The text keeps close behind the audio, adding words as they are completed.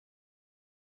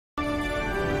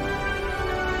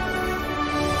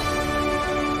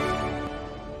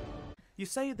You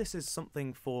say this is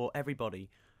something for everybody.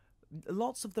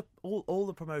 Lots of all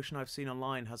the promotion I've seen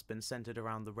online has been centered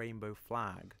around the rainbow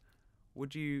flag.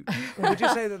 Would you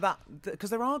say that because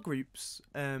there are groups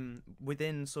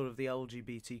within sort of the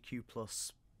LGBTQ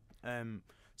plus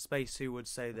space who would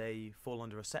say they fall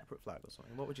under a separate flag or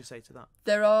something? What would you say to that?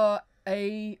 There are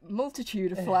a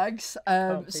multitude of flags,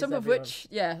 some of which,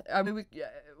 I mean,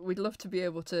 we'd love to be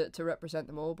able to represent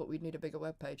them all, but we'd need a bigger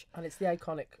webpage. And it's the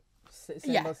iconic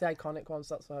symbols, the iconic ones.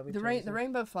 That's why we. The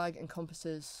rainbow flag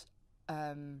encompasses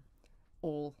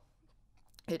all.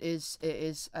 It's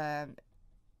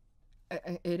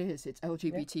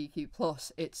LGBTQ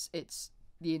plus. It's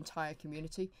the entire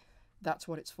community. That's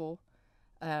what it's for.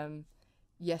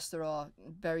 Yes, there are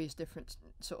various different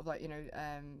sort of like,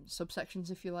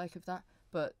 subsections, if you like, of that,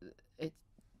 but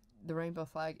the rainbow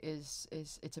flag is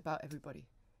it's about everybody.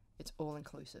 It's all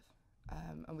inclusive,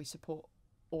 and we support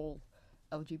all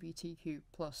LGBTQ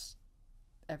plus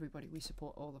everybody. We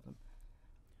support all of them.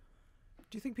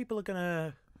 Do you think people are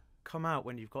gonna come out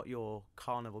when you've got your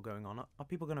carnival going on? Are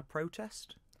people gonna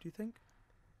protest, do you think?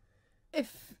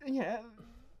 If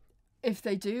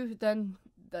they do, then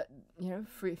that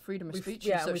freedom of speech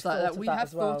and such like that. We have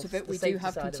thought of it. We do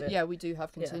have Yeah.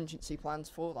 contingency plans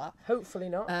for that. Hopefully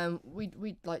not.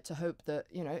 We'd like to hope that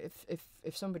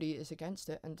if somebody is against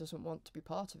it and doesn't want to be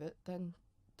part of it, then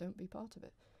don't be part of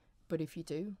it. But if you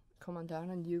do, come on down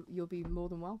and you'll be more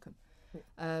than welcome.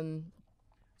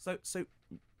 So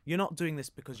you're not doing this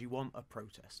because you want a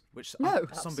protest, which no,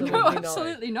 absolutely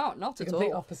not. Not at all. The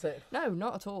complete opposite. No,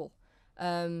 not at all.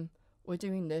 We're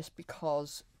doing this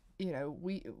because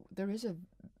there is a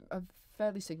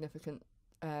fairly significant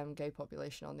gay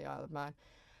population on the Isle of Man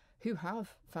who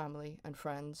have family and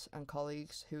friends and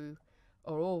colleagues who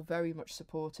are all very much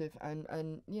supportive,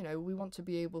 and we want to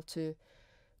be able to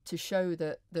show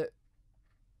that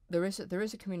there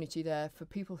is a community there for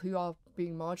people who are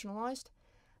being marginalised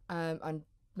and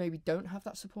maybe don't have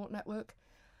that support network.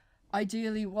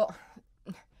 Ideally,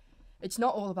 it's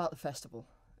not all about the festival,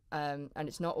 and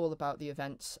it's not all about the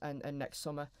events and next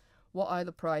summer. What Isle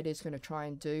of Pride is going to try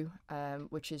and do,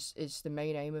 which is the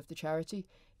main aim of the charity,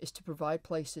 is to provide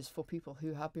places for people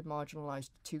who have been marginalised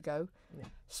to go. Yeah.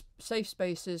 Safe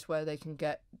spaces where they can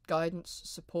get guidance,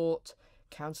 support,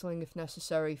 counselling if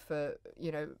necessary for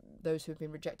those who have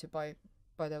been rejected by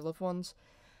their loved ones.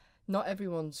 Not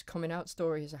everyone's coming out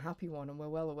story is a happy one, and we're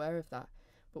well aware of that.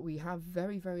 But we have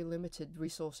very, very limited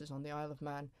resources on the Isle of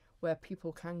Man where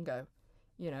people can go.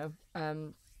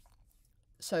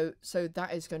 So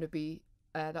that is going to be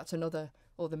that's another,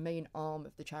 or the main arm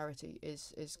of the charity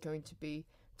is going to be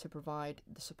to provide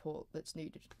the support that's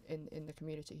needed in the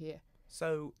community here.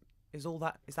 So is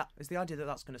the idea that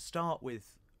that's going to start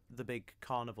with the big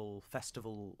carnival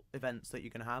festival events that you're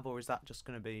going to have, or is that just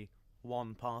going to be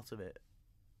one part of it?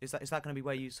 Is that going to be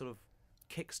where you sort of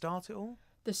kickstart it all?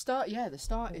 The start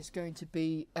is going to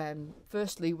be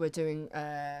firstly we're doing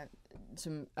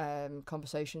some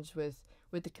conversations with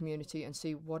the community and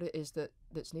see what it is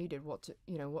that's needed. What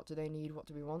do they need? What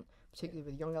do we want? Particularly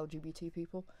with young LGBT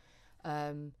people,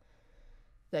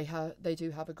 they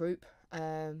do have a group,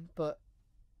 but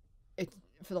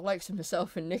for the likes of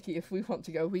myself and Nicki, if we want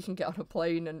to go, we can get on a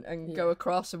plane and go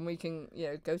across, and we can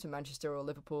go to Manchester or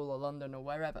Liverpool or London or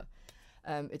wherever.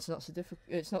 It's not so difficult.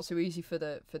 It's not so easy for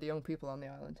the young people on the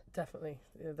island. Definitely,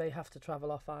 they have to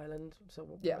travel off island. So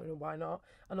why not?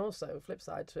 And also, flip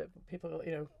side to it, people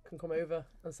can come over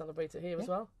and celebrate it here as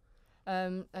well.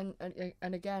 And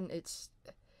again, it's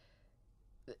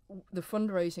the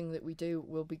fundraising that we do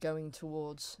will be going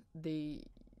towards the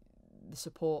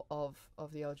support of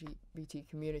the LGBT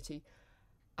community,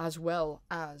 as well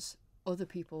as other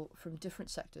people from different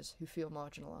sectors who feel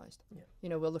marginalised.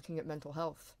 Yeah. We're looking at mental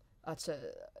health. That's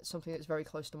something that's very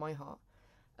close to my heart.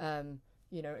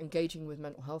 Engaging with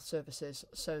mental health services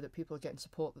so that people are getting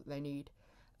support that they need.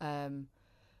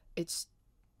 It's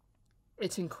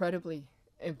incredibly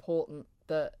important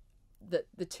that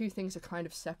the two things are kind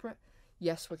of separate.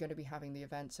 Yes, we're going to be having the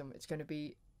events, and it's going to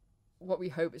be what we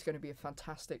hope is going to be a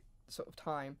fantastic sort of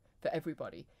time for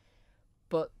everybody.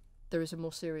 But there is a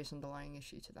more serious underlying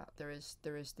issue to that. There is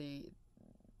the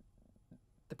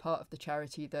part of the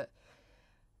charity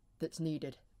that's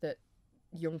needed, that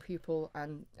young people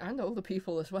and older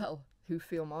people as well who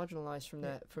feel marginalised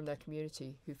from their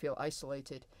community, who feel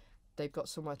isolated, they've got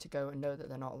somewhere to go and know that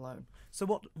they're not alone. So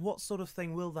what sort of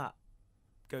thing will that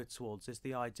go towards? Is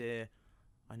the idea,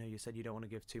 I know you said you don't want to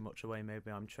give too much away, maybe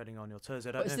I'm treading on your toes,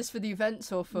 I don't know. Is this for the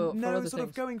events or for other things? Sort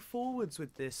of going forwards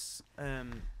with this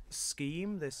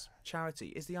scheme, this charity,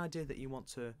 is the idea that you want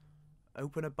to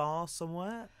open a bar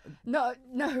somewhere? No.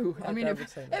 I mean,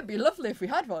 it'd be lovely if we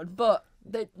had one, but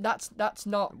that's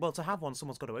not. Well, to have one,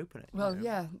 someone's got to open it. Well, you know?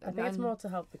 yeah. I think it's more to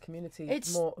help the community,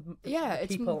 It's- more yeah, the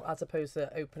it's people, as opposed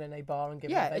to opening a bar and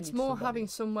giving Yeah, a venue it's to more somebody. having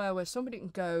somewhere where somebody can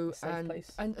go A safe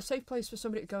place. and a safe place for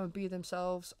somebody to go and be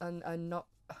themselves and not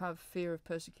have fear of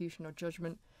persecution or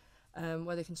judgment,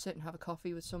 where they can sit and have a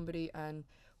coffee with somebody, and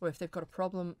or if they've got a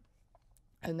problem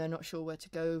and they're not sure where to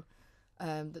go,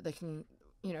 that they can,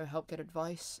 you know, help get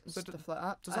advice and But stuff like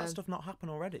that. Does that stuff not happen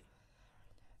already?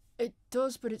 It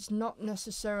does, but it's not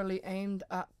necessarily aimed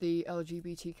at the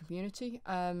LGBT community.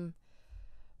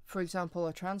 For example,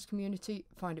 a trans community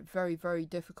find it very, very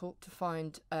difficult to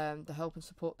find the help and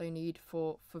support they need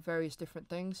for various different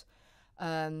things.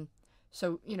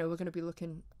 So, you know, we're going to be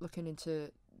looking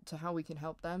into how we can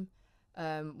help them.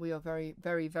 We are very,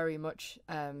 very, very much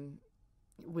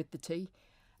with the T.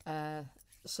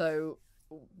 So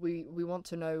we want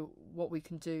to know what we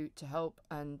can do to help,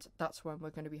 and that's when we're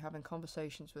going to be having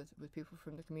conversations with people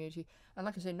from the community, and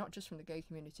like I say, not just from the gay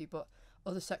community but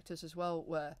other sectors as well,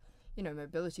 where, you know,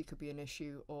 mobility could be an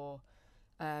issue, or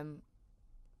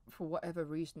for whatever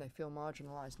reason they feel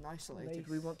marginalized and isolated.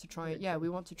 We want to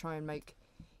try and make,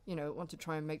 you know,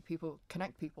 people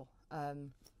connect people,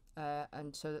 and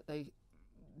so that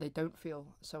they don't feel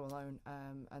so alone,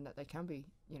 and that they can be,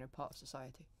 you know, part of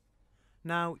society.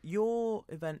 Now, your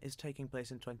event is taking place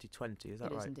in 2020, is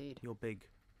that right? It is indeed. Your big,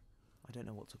 I don't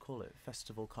know what to call it,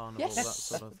 festival, carnival, Yes, that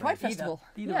sort of thing. Pride Festival.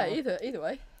 Either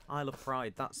way. Isle of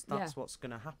Pride, that's what's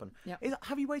going to happen. Yeah.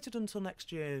 Have you waited until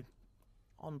next year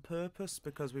on purpose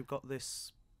because we've got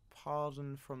this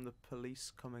pardon from the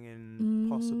police coming in,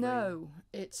 possibly? No,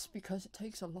 it's because it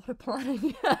takes a lot of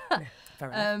planning.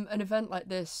 Fair enough. An event like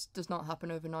this does not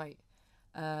happen overnight.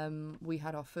 We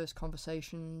had our first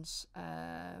conversations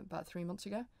about 3 months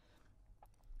ago,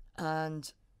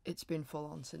 and it's been full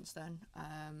on since then.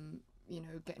 You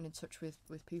know, getting in touch with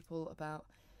people about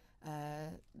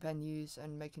venues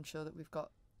and making sure that we've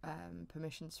got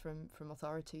permissions from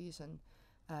authorities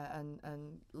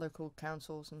and local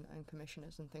councils and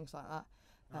commissioners and things like that.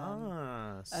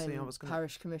 I was going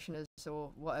parish commissioners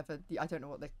or whatever. I don't know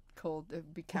what they're called.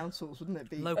 It'd be councils, wouldn't it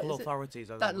be? local authorities.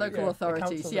 Local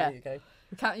authorities,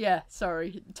 yeah.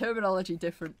 Sorry, terminology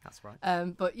different. That's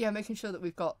right. But yeah, making sure that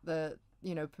we've got the,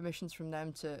 you know, permissions from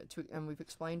them to and we've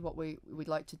explained what we'd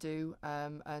like to do,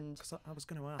 and 'Cause I was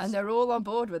going to ask. and they're all on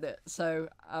board with it. So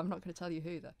I'm not going to tell you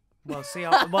who though. Well,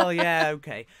 well, yeah,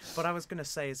 okay. But I was going to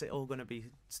say, is it all going to be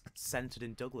centred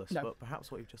in Douglas? No. But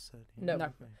perhaps what you've just said. No. No.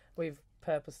 Okay. We've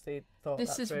purposely thought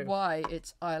This that is through. why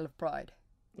it's Isle of Pride.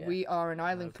 Yeah. We are an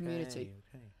island Okay, community.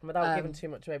 okay. And without giving Um, too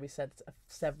much away, we said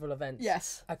several events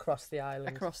Yes, across the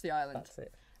island. across the island. That's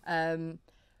it.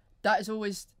 That is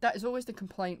always the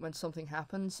complaint when something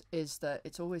happens, is that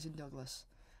it's always in Douglas,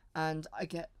 and I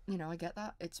get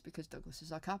that it's because Douglas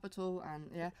is our capital,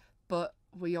 and yeah, but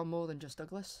we are more than just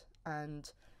Douglas,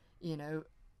 and you know,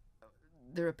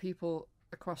 there are people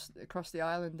across the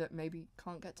island that maybe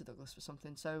can't get to Douglas for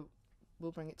something, so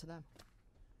we'll bring it to them.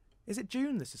 Is it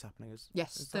June this is happening?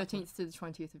 Yes, is that 13th to the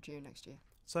 20th of June next year.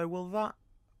 So will that?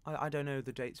 I don't know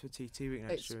the dates for TT week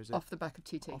next It's year. Is it off the back of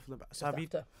TT. off the back? So Just have you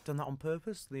after. done that on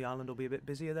purpose? The island will be a bit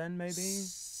busier then, maybe.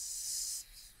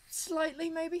 Slightly,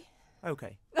 maybe.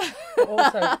 Okay. But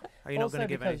also, Are you not going to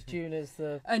give because anything? June is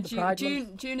the And Pride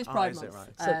month. June is Oh, Pride is it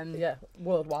month. right? So, yeah,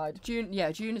 worldwide. June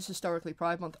is historically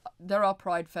Pride Month. There are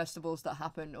Pride festivals that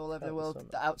happen all over the Over world summer.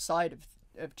 outside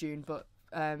of June, but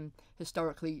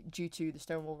historically, due to the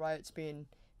Stonewall riots being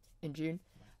in June,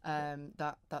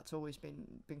 that's always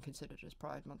been considered as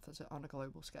Pride Month on a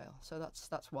global scale. So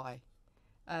that's why.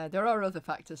 There are other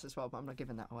factors as well, but I'm not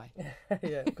giving that away.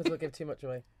 Yeah, because we'll give too much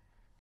away.